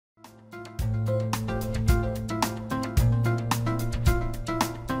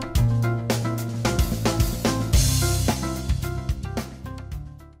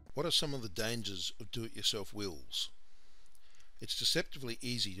are some of the dangers of do-it-yourself wills? It's deceptively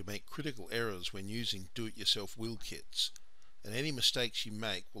easy to make critical errors when using do-it-yourself will kits, and any mistakes you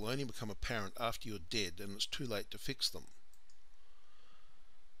make will only become apparent after you're dead and it's too late to fix them.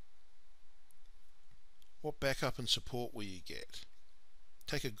 What backup and support will you get?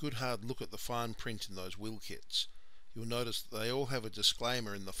 Take a good hard look at the fine print in those will kits. You'll notice that they all have a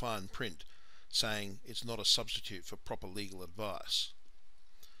disclaimer in the fine print saying it's not a substitute for proper legal advice.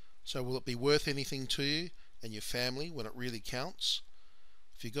 So will it be worth anything to you and your family when it really counts?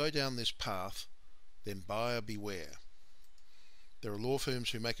 If you go down this path, then buyer beware. There are law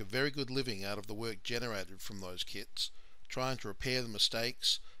firms who make a very good living out of the work generated from those kits, trying to repair the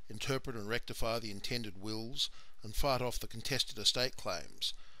mistakes, interpret and rectify the intended wills, and fight off the contested estate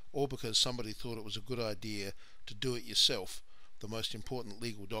claims, all because somebody thought it was a good idea to do it yourself, the most important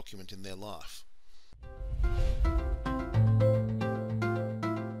legal document in their life.